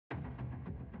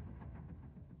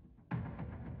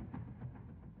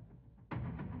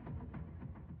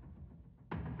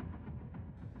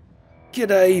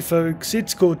G'day folks,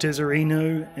 it's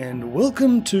Cortezerino and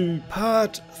welcome to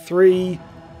part 3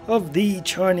 of the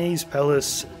Chinese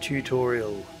Palace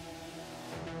tutorial.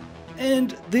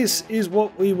 And this is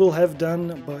what we will have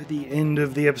done by the end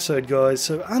of the episode, guys.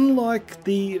 So unlike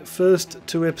the first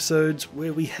 2 episodes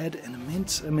where we had an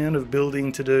immense amount of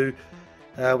building to do,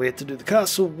 we had to do the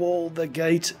castle wall, the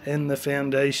gate and the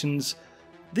foundations.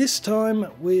 This time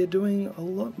we're doing a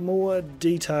lot more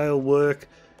detail work.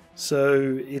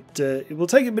 So it will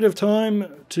take a bit of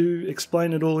time to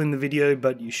explain it all in the video,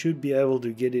 but you should be able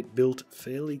to get it built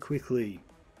fairly quickly.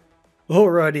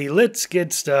 Alrighty, let's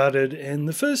get started. And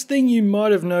the first thing you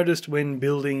might have noticed when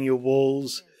building your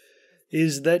walls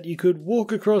is that you could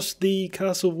walk across the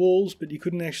castle walls, but you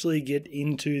couldn't actually get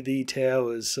into the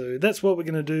towers. So that's what we're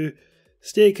going to do.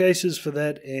 Staircases for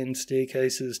that and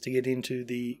staircases to get into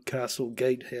the castle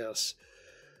gatehouse.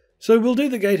 So we'll do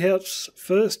the gatehouse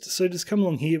first, so just come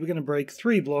along here, we're going to break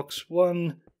 3 blocks,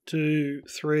 1, 2,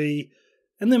 3,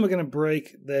 and then we're going to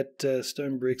break that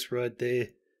stone bricks right there,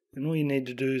 and all you need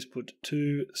to do is put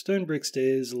 2 stone brick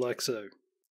stairs like so.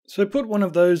 So put one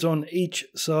of those on each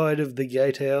side of the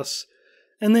gatehouse,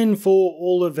 and then for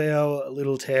all of our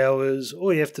little towers,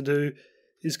 all you have to do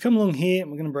is come along here, and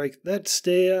we're going to break that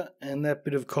stair and that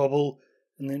bit of cobble,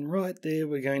 and then right there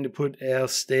we're going to put our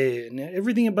stair. Now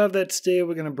everything above that stair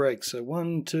we're going to break. So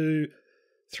 1, 2,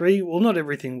 3, well not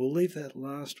everything, we'll leave that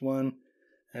last one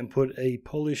and put a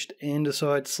polished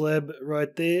andesite slab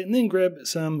right there. And then grab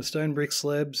some stone brick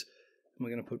slabs and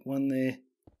we're going to put 1 there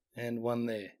and 1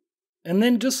 there. And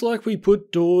then just like we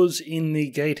put doors in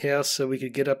the gatehouse so we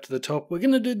could get up to the top, we're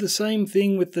going to do the same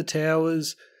thing with the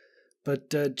towers.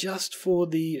 But just for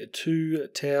the 2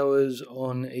 towers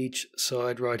on each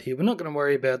side right here. We're not going to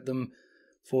worry about them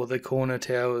for the corner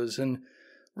towers. And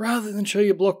rather than show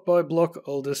you block by block,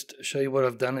 I'll just show you what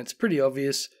I've done. It's pretty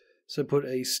obvious. So put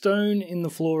a stone in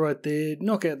the floor right there.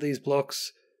 Knock out these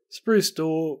blocks. Spruce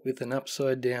door with an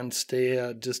upside down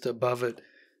stair just above it.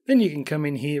 Then you can come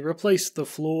in here, replace the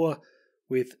floor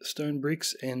with stone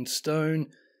bricks and stone.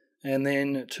 And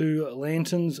then 2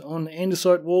 lanterns on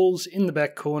andesite walls in the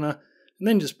back corner. And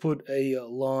then just put a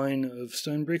line of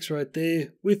stone bricks right there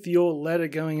with your ladder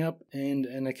going up and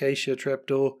an acacia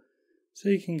trapdoor so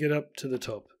you can get up to the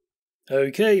top.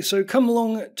 Okay, so come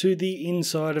along to the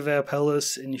inside of our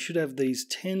palace and you should have these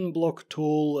 10 block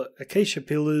tall acacia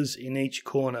pillars in each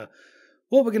corner.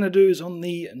 What we're going to do is on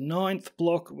the 9th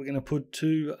block we're going to put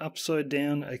 2 upside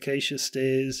down acacia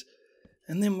stairs,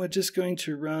 and then we're just going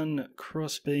to run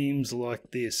cross beams like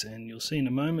this, and you'll see in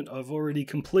a moment I've already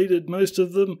completed most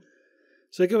of them.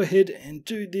 So go ahead and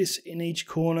do this in each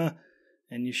corner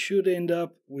and you should end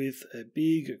up with a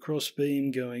big cross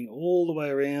beam going all the way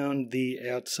around the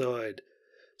outside.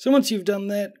 So once you've done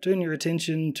that, turn your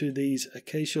attention to these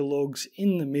acacia logs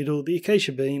in the middle, the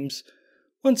acacia beams.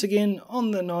 Once again,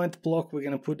 on the 9th block, we're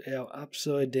going to put our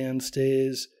upside down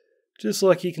stairs, just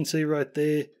like you can see right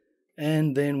there.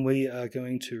 And then we are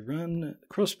going to run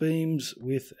cross beams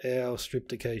with our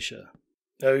stripped acacia.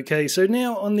 Okay, so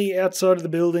now on the outside of the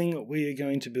building, we are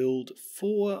going to build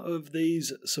 4 of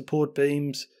these support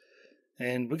beams,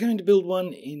 and we're going to build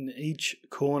 1 in each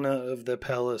corner of the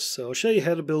palace. So I'll show you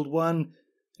how to build 1,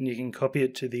 and you can copy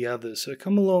it to the others. So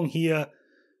come along here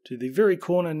to the very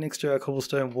corner next to our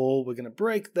cobblestone wall. We're going to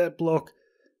break that block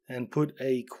and put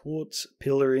a quartz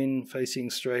pillar in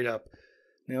facing straight up.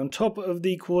 Now on top of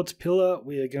the quartz pillar,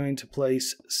 we are going to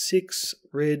place 6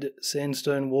 red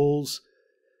sandstone walls,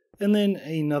 and then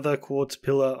another quartz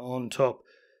pillar on top.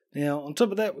 Now on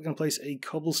top of that we're going to place a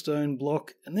cobblestone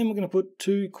block, and then we're going to put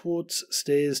 2 quartz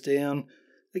stairs down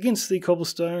against the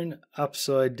cobblestone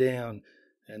upside down,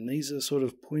 and these are sort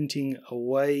of pointing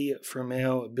away from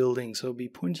our building, so it'll be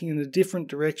pointing in a different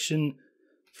direction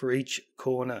for each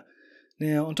corner.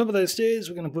 Now on top of those stairs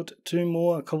we're going to put 2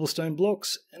 more cobblestone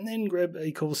blocks, and then grab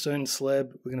a cobblestone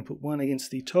slab. We're going to put 1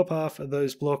 against the top half of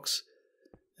those blocks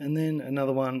and then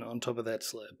another one on top of that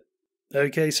slab.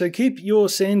 Okay, so keep your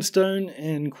sandstone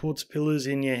and quartz pillars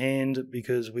in your hand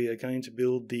because we are going to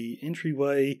build the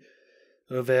entryway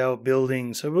of our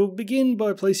building. So we'll begin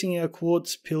by placing our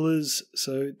quartz pillars.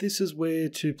 So this is where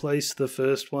to place the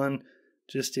first one,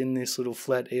 just in this little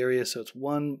flat area. So it's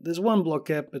there's 1 block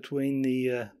gap between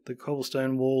the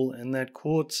cobblestone wall and that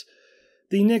quartz.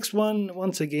 The next one,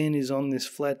 once again, is on this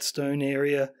flat stone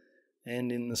area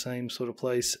and in the same sort of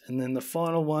place. And then the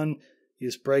final one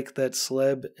is break that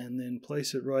slab and then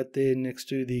place it right there next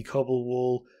to the cobble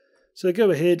wall. So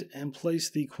go ahead and place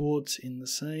the quartz in the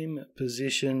same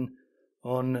position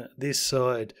on this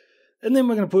side. And then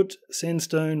we're going to put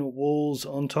sandstone walls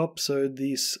on top. So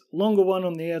this longer one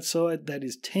on the outside, that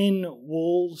is 10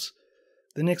 walls.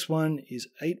 The next one is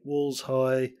 8 walls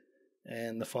high,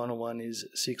 and the final one is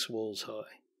 6 walls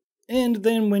high. And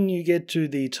then when you get to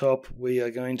the top, we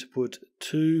are going to put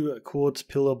 2 quartz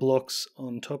pillar blocks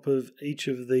on top of each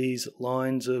of these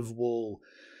lines of wall.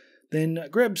 Then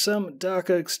grab some dark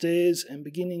oak stairs, and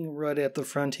beginning right out the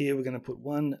front here, we're going to put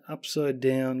one upside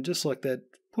down, just like that,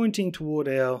 pointing toward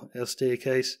our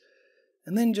staircase.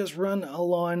 And then just run a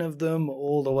line of them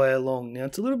all the way along. Now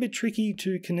it's a little bit tricky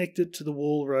to connect it to the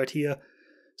wall right here.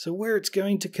 So where it's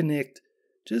going to connect,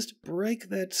 just break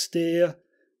that stair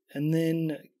and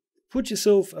then put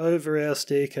yourself over our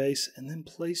staircase and then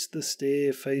place the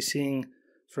stair facing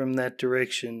from that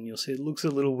direction. You'll see it looks a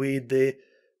little weird there.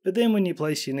 But then when you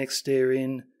place your next stair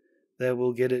in, that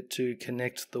will get it to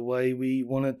connect the way we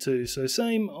want it to. So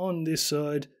same on this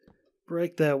side,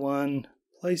 break that one,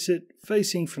 place it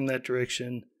facing from that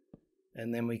direction,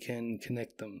 and then we can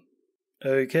connect them.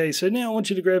 Okay, so now I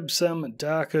want you to grab some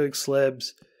dark oak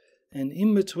slabs, and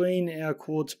in between our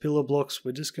quartz pillar blocks,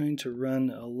 we're just going to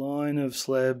run a line of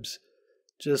slabs,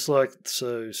 just like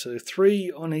so. So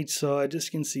 3 on each side, just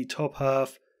against the top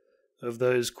half of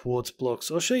those quartz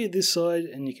blocks. I'll show you this side,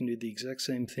 and you can do the exact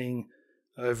same thing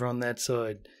over on that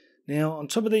side. Now, on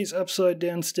top of these upside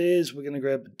down stairs, we're going to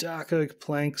grab dark oak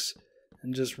planks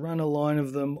and just run a line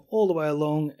of them all the way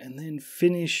along, and then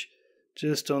finish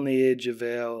just on the edge of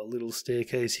our little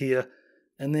staircase here.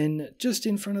 And then just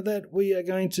in front of that, we are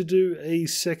going to do a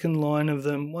second line of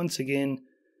them, once again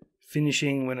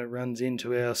finishing when it runs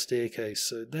into our staircase.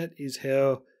 So that is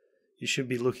how you should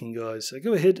be looking, guys. So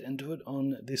go ahead and do it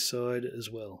on this side as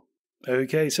well.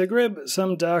 Okay, so grab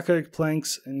some dark oak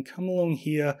planks and come along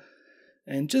here,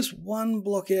 and just 1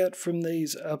 block out from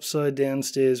these upside down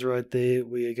stairs right there,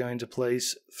 we are going to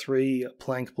place 3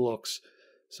 plank blocks.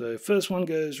 So first one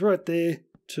goes right there,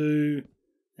 2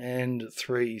 and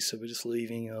 3. So we're just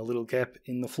leaving a little gap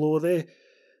in the floor there.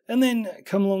 And then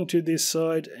come along to this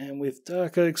side, and with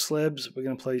dark oak slabs, we're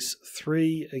going to place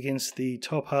 3 against the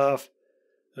top half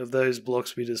of those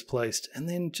blocks we just placed. And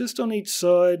then just on each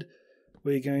side,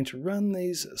 we're going to run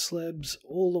these slabs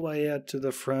all the way out to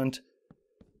the front,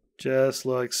 just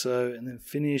like so, and then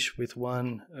finish with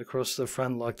 1 across the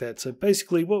front like that. So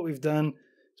basically what we've done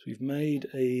is we've made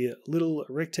a little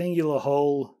rectangular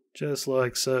hole, just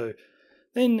like so.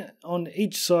 Then on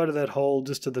each side of that hole,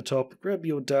 just to the top, grab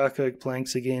your dark oak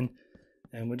planks again,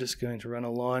 and we're just going to run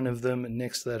a line of them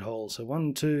next to that hole. So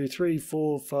 1, 2, 3,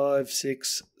 4, 5,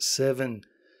 6, 7.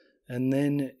 And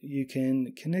then you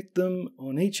can connect them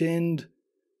on each end,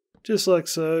 just like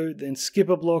so. Then skip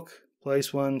a block,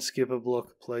 place 1, skip a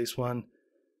block, place 1.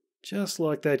 Just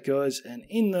like that, guys. And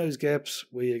in those gaps,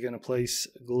 we are going to place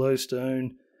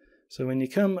glowstone. So when you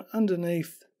come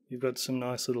underneath, you've got some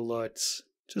nice little lights,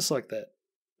 just like that.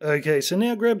 Okay, so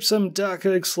now grab some dark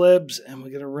oak slabs, and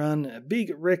we're going to run a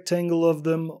big rectangle of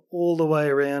them all the way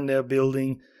around our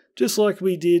building, just like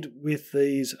we did with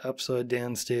these upside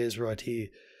down stairs right here.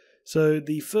 So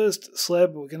the first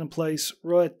slab we're going to place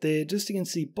right there, just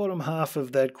against the bottom half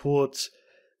of that quartz,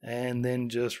 and then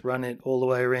just run it all the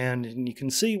way around, and you can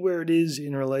see where it is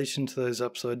in relation to those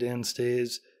upside down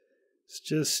stairs. It's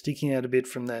just sticking out a bit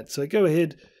from that. So go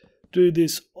ahead, do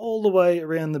this all the way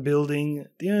around the building.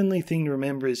 The only thing to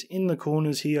remember is in the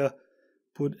corners here,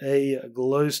 put a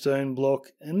glowstone block,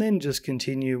 and then just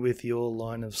continue with your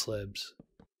line of slabs.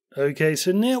 Okay,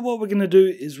 so now what we're going to do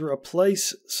is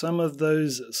replace some of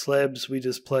those slabs we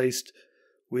just placed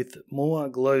with more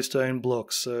glowstone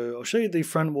blocks. So I'll show you the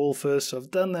front wall first. So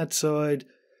I've done that side.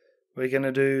 We're going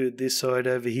to do this side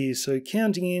over here. So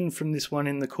counting in from this one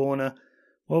in the corner,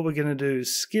 what we're going to do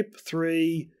is skip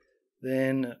 3,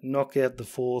 then knock out the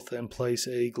 4th and place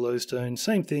a glowstone.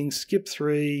 Same thing, skip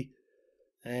 3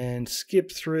 and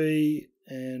skip 3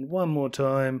 and 1 more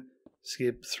time,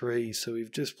 skip 3. So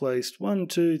we've just placed 1,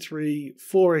 2, 3,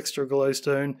 4 extra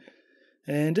glowstone,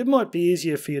 and it might be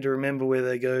easier for you to remember where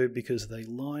they go because they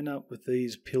line up with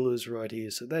these pillars right here.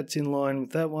 So that's in line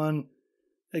with that one,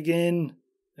 again,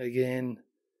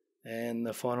 and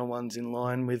the final one's in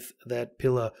line with that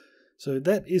pillar. So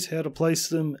that is how to place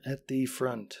them at the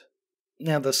front.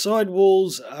 Now the side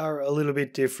walls are a little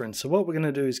bit different. So what we're going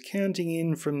to do is counting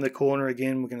in from the corner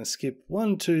again, we're going to skip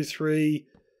 1, 2, 3,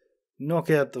 knock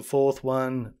out the 4th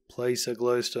one, place a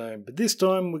glowstone. But this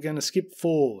time we're going to skip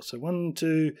 4. So 1,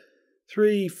 2,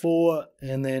 3, 4,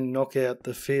 and then knock out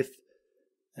the 5th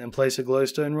and place a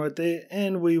glowstone right there.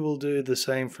 And we will do the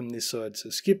same from this side.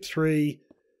 So skip 3,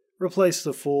 replace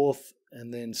the 4th,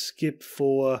 and then skip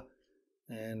 4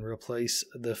 and replace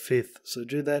the 5th. So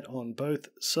do that on both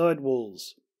side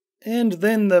walls. And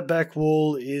then the back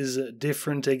wall is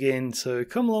different again. So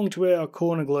come along to our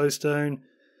corner glowstone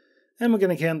And we're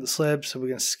going to count the slabs, so we're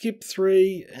going to skip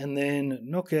 3 and then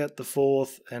knock out the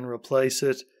 4th and replace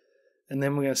it. And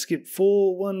then we're going to skip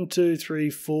 4, 1, 2, 3,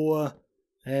 4,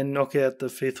 and knock out the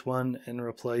 5th one and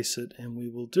replace it. And we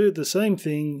will do the same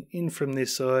thing in from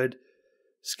this side.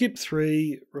 Skip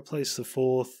 3, replace the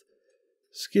 4th,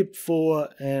 skip 4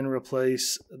 and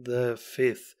replace the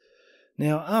 5th.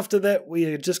 Now after that we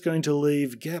are just going to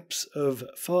leave gaps of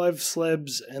 5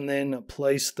 slabs and then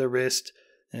place the rest,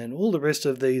 and all the rest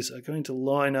of these are going to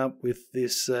line up with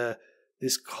this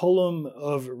this column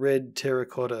of red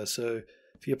terracotta. So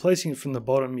if you're placing it from the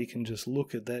bottom, you can just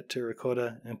look at that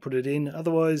terracotta and put it in.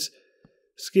 Otherwise,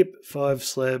 skip 5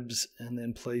 slabs and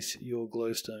then place your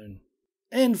glowstone.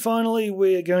 And finally,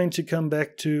 we're going to come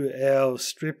back to our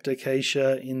stripped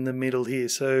acacia in the middle here.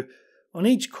 So on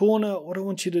each corner, what I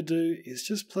want you to do is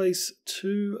just place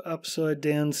 2 upside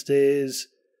down stairs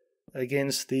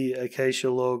against the acacia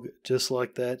log, just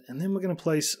like that. And then we're going to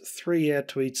place 3 out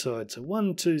to each side. So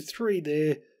 1, 2, 3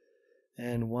 there,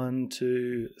 and 1,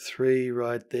 2, 3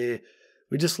 right there.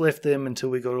 We just left them until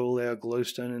we got all our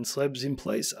glowstone and slabs in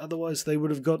place. Otherwise, they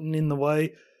would have gotten in the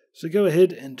way. So go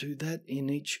ahead and do that in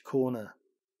each corner.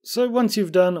 So once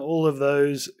you've done all of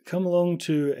those, come along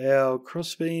to our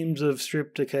cross beams of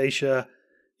stripped acacia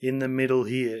in the middle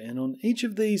here. And on each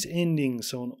of these endings,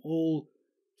 so on all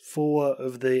 4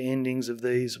 of the endings of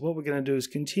these, what we're going to do is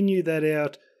continue that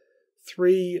out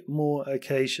 3 more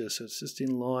acacia. So it's just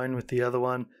in line with the other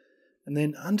one. And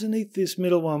then underneath this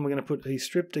middle one, we're going to put a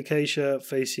stripped acacia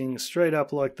facing straight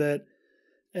up like that.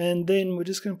 And then we're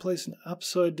just going to place an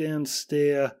upside down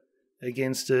stair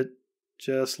against it,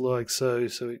 just like so.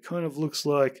 So it kind of looks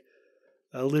like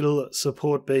a little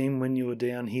support beam when you're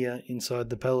down here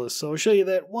inside the palace. So I'll show you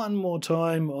that one more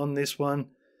time on this one.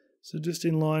 So just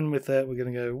in line with that, we're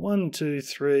going to go 1, 2,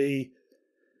 3.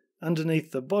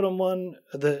 Underneath the bottom one,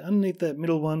 underneath that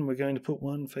middle one, we're going to put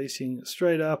one facing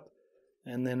straight up,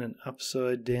 and then an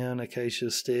upside down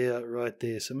acacia stair right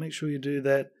there. So make sure you do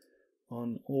that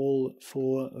on all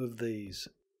 4 of these.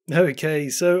 Okay,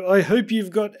 so I hope you've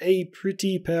got a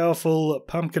pretty powerful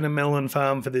pumpkin and melon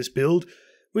farm for this build.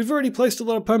 We've already placed a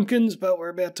lot of pumpkins, but we're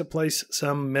about to place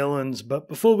some melons. But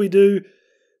before we do,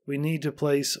 we need to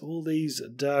place all these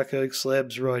dark oak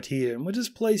slabs right here. And we're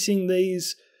just placing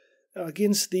these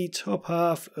against the top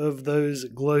half of those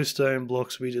glowstone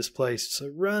blocks we just placed.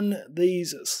 So run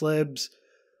these slabs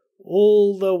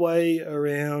all the way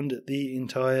around the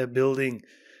entire building.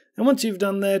 And once you've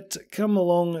done that, come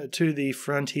along to the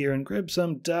front here and grab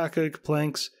some dark oak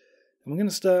planks. And we're going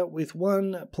to start with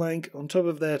 1 plank on top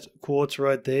of that quartz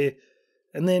right there.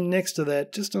 And then next to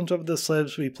that, just on top of the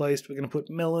slabs we placed, we're going to put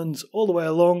melons all the way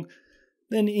along.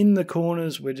 Then in the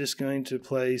corners, we're just going to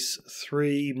place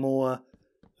 3 more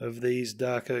of these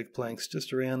dark oak planks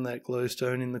just around that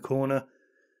glowstone in the corner.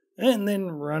 And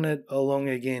then run it along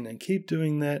again and keep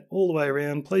doing that all the way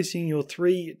around, placing your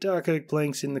 3 dark oak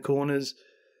planks in the corners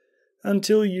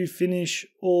until you finish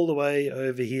all the way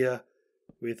over here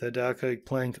with a dark oak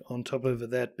plank on top of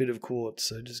that bit of quartz.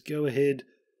 So just go ahead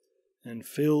and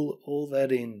fill all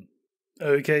that in.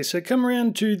 Okay, so come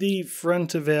around to the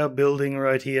front of our building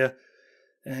right here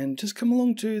and just come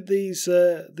along to these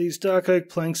dark oak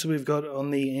planks that we've got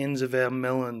on the ends of our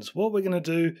melons. What we're going to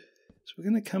do is we're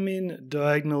going to come in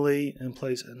diagonally and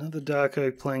place another dark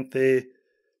oak plank there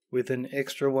with an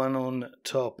extra one on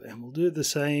top, and we'll do the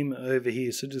same over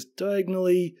here. So just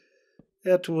diagonally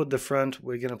out toward the front,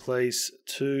 we're going to place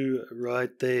 2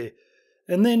 right there.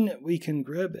 And then we can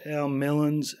grab our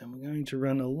melons and we're going to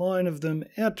run a line of them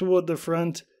out toward the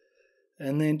front.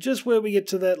 And then just where we get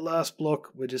to that last block,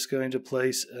 we're just going to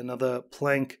place another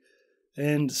plank.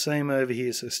 And same over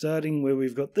here. So starting where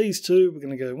we've got these 2, we're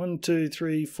going to go 1, 2,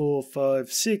 3, 4,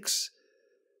 5, 6.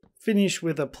 Finish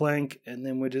with a plank, and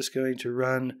then we're just going to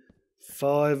run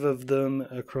 5 of them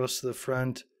across the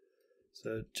front.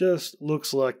 So it just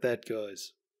looks like that,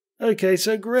 guys. Okay,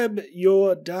 so grab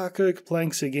your dark oak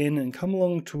planks again and come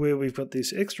along to where we've got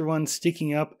this extra one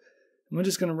sticking up. And we're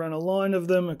just going to run a line of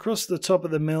them across the top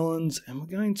of the melons, and we're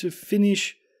going to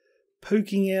finish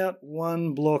poking out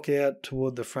 1 block out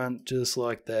toward the front just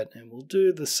like that. And we'll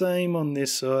do the same on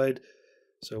this side.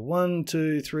 So 1,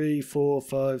 2, 3, 4,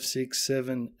 5, 6,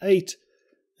 7, 8,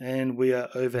 and we are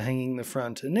overhanging the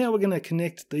front. And now we're going to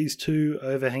connect these 2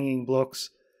 overhanging blocks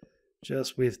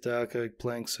just with dark oak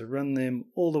planks. So run them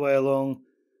all the way along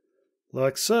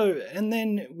like so. And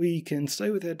then we can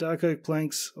stay with our dark oak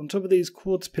planks. On top of these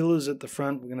quartz pillars at the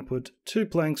front, we're going to put 2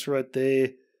 planks right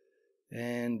there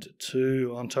and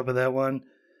 2 on top of that one.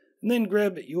 And then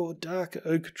grab your dark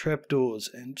oak trapdoors,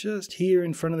 and just here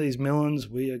in front of these melons,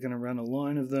 we are going to run a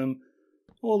line of them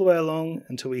all the way along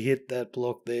until we hit that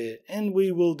block there. And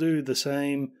we will do the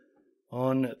same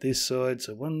on this side.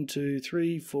 So 1, 2,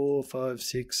 3, 4, 5,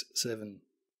 6, 7.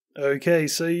 Okay,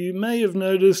 so you may have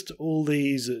noticed all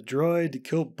these dried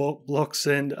kelp blocks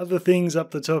and other things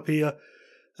up the top here.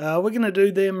 We're going to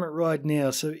do them right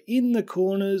now. So in the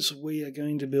corners, we are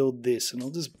going to build this, and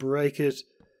I'll just break it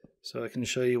so I can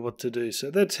show you what to do. So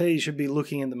that's how you should be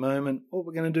looking at the moment. What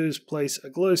we're going to do is place a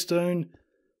glowstone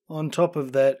on top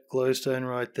of that glowstone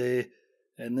right there,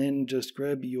 and then just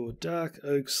grab your dark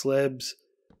oak slabs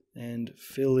and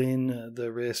fill in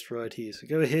the rest right here. So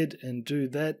go ahead and do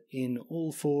that in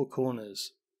all 4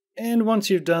 corners. And once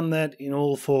you've done that in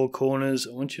all 4 corners,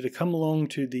 I want you to come along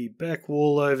to the back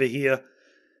wall over here,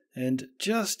 and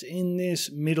just in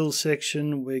this middle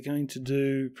section we're going to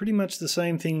do pretty much the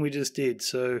same thing we just did.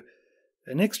 So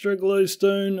an extra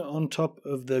glowstone on top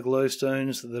of the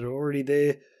glowstones that are already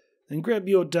there, then grab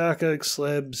your dark oak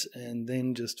slabs and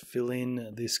then just fill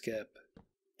in this gap.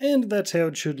 And that's how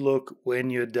it should look when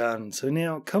you're done. So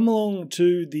now come along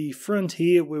to the front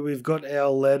here where we've got our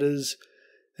ladders,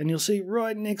 and you'll see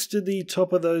right next to the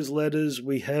top of those ladders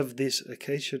we have this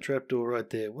acacia trapdoor right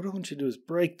there. What I want you to do is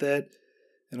break that,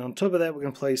 and on top of that we're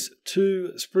going to place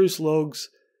 2 spruce logs,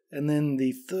 and then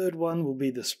the third one will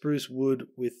be the spruce wood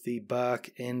with the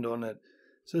bark end on it.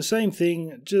 So same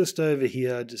thing just over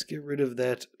here, just get rid of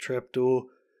that trapdoor,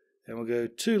 and we'll go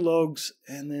 2 logs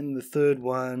and then the third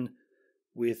one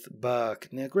with bark.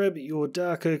 Now grab your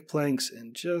dark oak planks,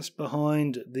 and just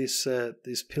behind this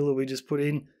this pillar we just put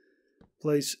in,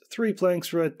 place 3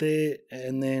 planks right there,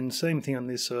 and then same thing on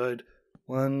this side,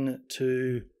 1,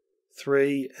 2,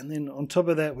 3, and then on top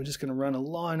of that we're just going to run a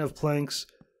line of planks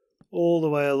all the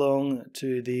way along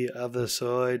to the other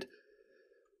side.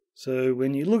 So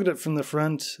when you look at it from the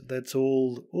front, that's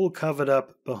all covered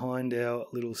up behind our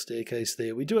little staircase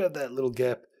there. We do have that little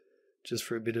gap just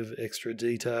for a bit of extra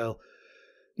detail.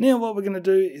 Now what we're going to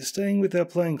do is, staying with our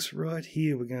planks right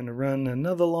here, we're going to run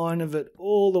another line of it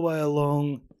all the way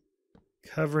along,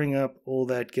 covering up all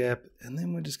that gap, and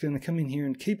then we're just going to come in here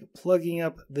and keep plugging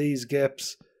up these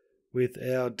gaps with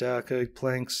our dark oak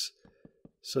planks.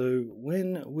 So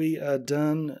when we are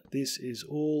done, this is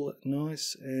all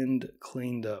nice and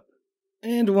cleaned up.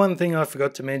 And one thing I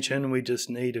forgot to mention, we just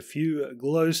need a few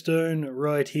glowstone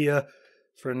right here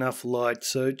for enough light.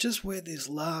 So just where this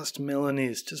last melon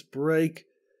is, just break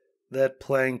that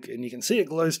plank, and you can see a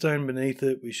glowstone beneath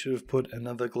it. We should have put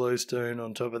another glowstone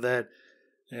on top of that,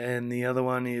 and the other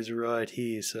one is right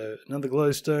here, so another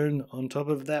glowstone on top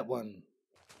of that one.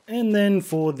 And then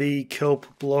for the kelp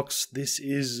blocks, this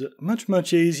is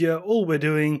much easier. All we're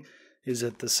doing is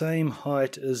at the same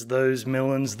height as those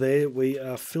melons there, we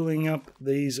are filling up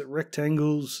these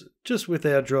rectangles just with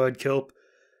our dried kelp,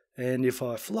 and if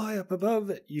I fly up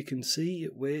above, you can see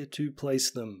where to place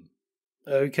them.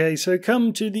 Okay, so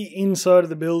come to the inside of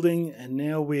the building, and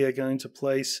now we are going to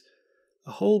place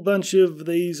a whole bunch of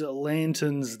these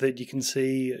lanterns that you can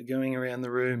see going around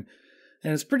the room.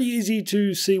 And it's pretty easy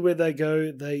to see where they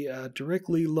go. They are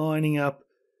directly lining up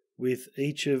with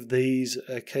each of these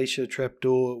acacia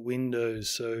trapdoor windows.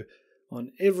 So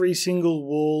on every single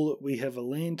wall we have a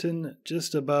lantern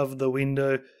just above the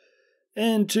window.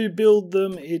 And to build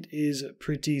them, it is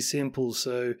pretty simple.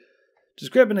 So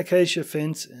just grab an acacia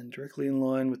fence, and directly in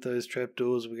line with those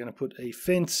trapdoors we're going to put a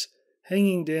fence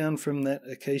hanging down from that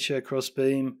acacia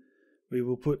crossbeam. We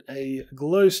will put a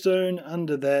glowstone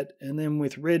under that, and then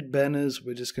with red banners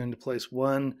we're just going to place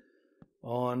 1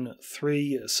 on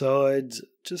 3 sides,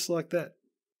 just like that.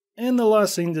 And the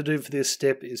last thing to do for this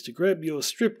step is to grab your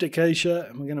stripped acacia,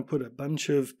 and we're going to put a bunch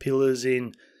of pillars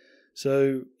in.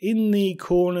 So in the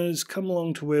corners, come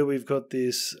along to where we've got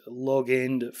this log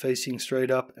end facing straight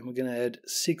up, and we're going to add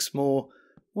 6 more.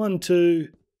 1, 2,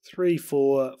 3,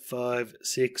 4, 5,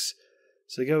 6.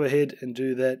 So go ahead and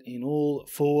do that in all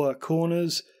 4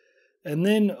 corners. And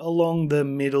then along the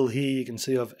middle here, you can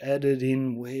see I've added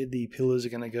in where the pillars are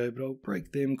going to go, but I'll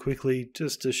break them quickly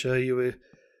just to show you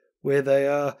where they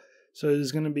are. So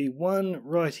there's going to be 1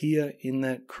 right here in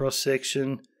that cross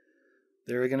section.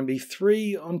 There are going to be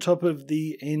 3 on top of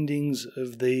the endings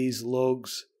of these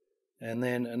logs, and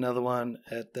then another one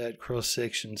at that cross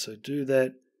section. So do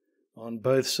that on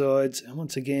both sides, and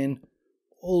once again,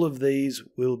 all of these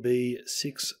will be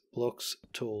 6 blocks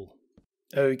tall.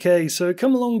 Okay, so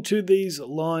come along to these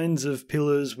lines of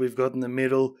pillars we've got in the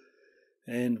middle,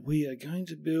 and we are going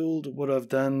to build what I've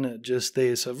done just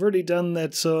there. So I've already done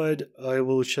that side. I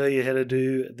will show you how to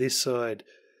do this side.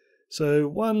 So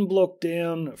 1 block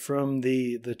down from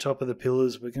the top of the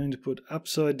pillars, we're going to put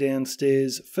upside down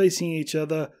stairs facing each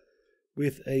other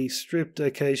with a stripped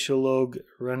acacia log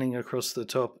running across the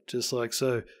top, just like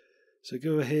so. So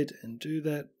go ahead and do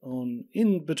that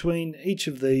in between each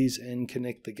of these and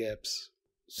connect the gaps.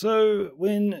 So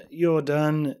when you're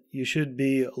done, you should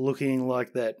be looking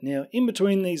like that. Now, in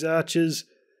between these arches,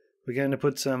 we're going to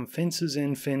put some fences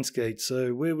and fence gates.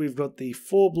 So where we've got the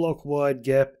 4-block wide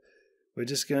gap, we're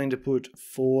just going to put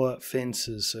 4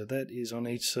 fences. So that is on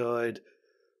each side,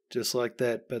 just like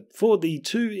that. But for the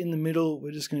 2 in the middle,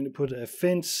 we're just going to put a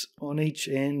fence on each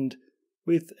end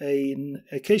with an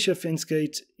acacia fence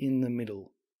gate in the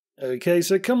middle. Okay,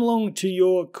 so come along to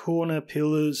your corner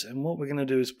pillars, and what we're going to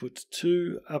do is put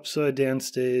 2 upside down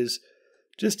stairs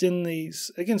just in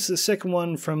these, against the second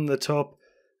one from the top,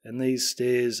 and these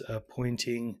stairs are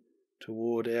pointing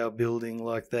toward our building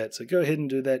like that. So go ahead and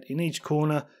do that in each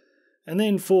corner. And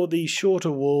then for the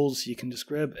shorter walls, you can just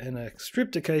grab a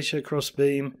stripped acacia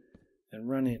crossbeam and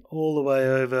run it all the way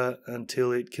over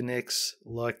until it connects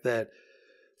like that.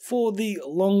 For the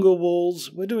longer walls,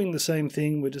 we're doing the same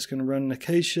thing. We're just going to run an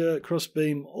acacia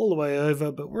crossbeam all the way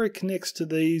over, but where it connects to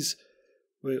these,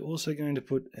 we're also going to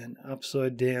put an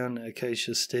upside down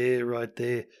acacia stair right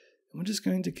there. And we're just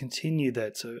going to continue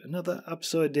that. So another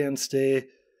upside down stair,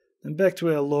 then back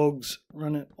to our logs,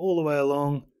 run it all the way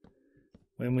along.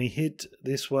 When we hit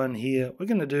this one here, we're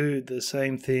going to do the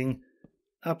same thing.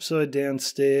 Upside down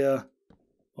stair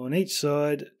on each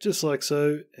side, just like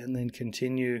so, and then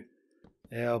continue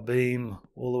our beam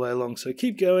all the way along. So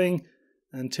keep going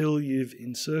until you've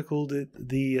encircled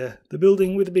the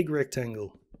building with a big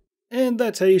rectangle. And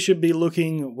that's how you should be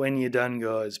looking when you're done,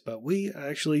 guys. But we are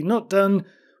actually not done.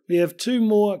 We have 2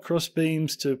 more cross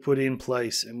beams to put in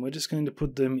place, and we're just going to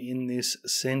put them in this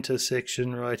center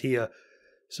section right here.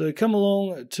 So come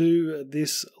along to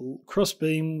this cross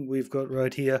beam we've got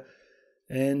right here.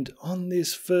 And on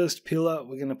this first pillar,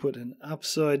 we're going to put an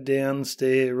upside down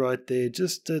stair right there,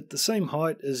 just at the same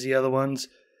height as the other ones.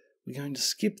 We're going to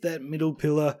skip that middle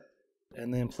pillar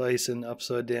and then place an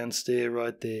upside down stair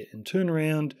right there and turn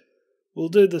around. We'll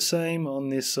do the same on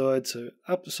this side, so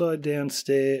upside down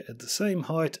stair at the same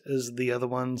height as the other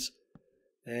ones,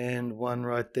 and one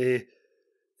right there.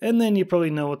 And then you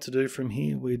probably know what to do from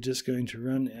here. We're just going to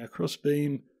run our cross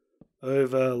beam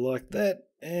over like that.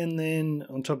 And then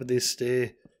on top of this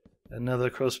stair, another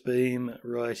cross beam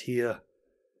right here.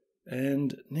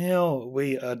 And now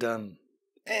we are done.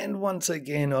 And once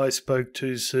again, I spoke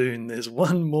too soon. There's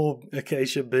one more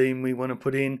acacia beam we want to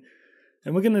put in.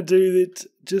 And we're going to do it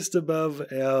just above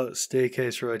our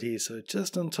staircase right here. So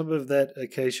just on top of that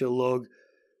acacia log,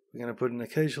 we're going to put an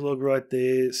acacia log right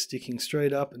there, sticking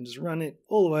straight up, and just run it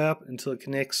all the way up until it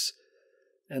connects.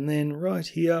 And then right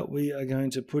here, we are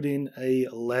going to put in a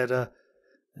ladder.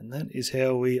 And that is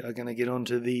how we are going to get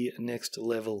onto the next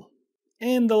level.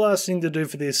 And the last thing to do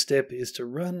for this step is to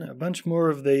run a bunch more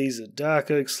of these dark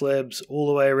oak slabs all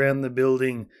the way around the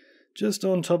building, just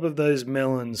on top of those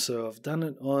melons. So I've done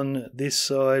it on this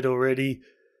side already.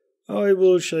 I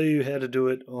will show you how to do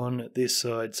it on this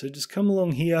side. So just come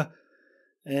along here,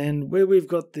 and where we've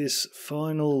got this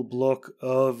final block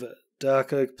of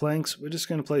dark oak planks, we're just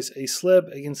going to place a slab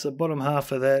against the bottom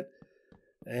half of that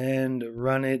and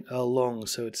run it along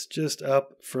so it's just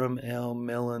up from our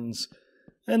melons,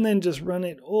 and then just run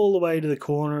it all the way to the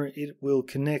corner. It will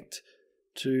connect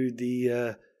to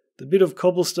the bit of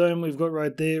cobblestone we've got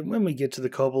right there. When we get to the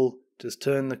cobble, just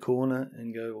turn the corner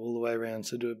and go all the way around.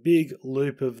 So do a big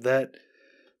loop of that.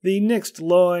 The next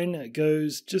line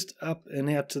goes just up and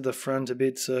out to the front a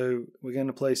bit, so we're going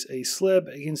to place a slab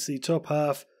against the top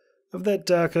half of that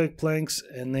dark oak planks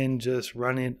and then just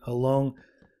run it along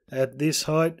at this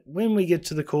height. When we get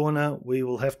to the corner, we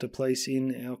will have to place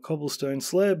in our cobblestone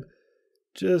slab,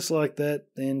 just like that,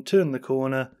 then turn the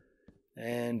corner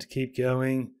and keep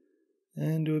going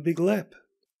and do a big lap.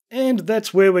 And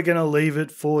that's where we're going to leave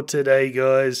it for today,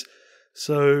 guys.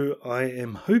 So I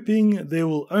am hoping there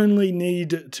will only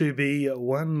need to be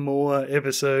one more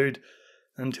episode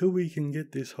until we can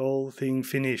get this whole thing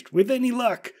finished. With any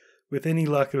luck,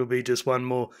 it'll be just one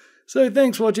more. So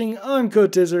thanks for watching. I'm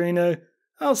Cortezerino.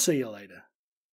 I'll see you later.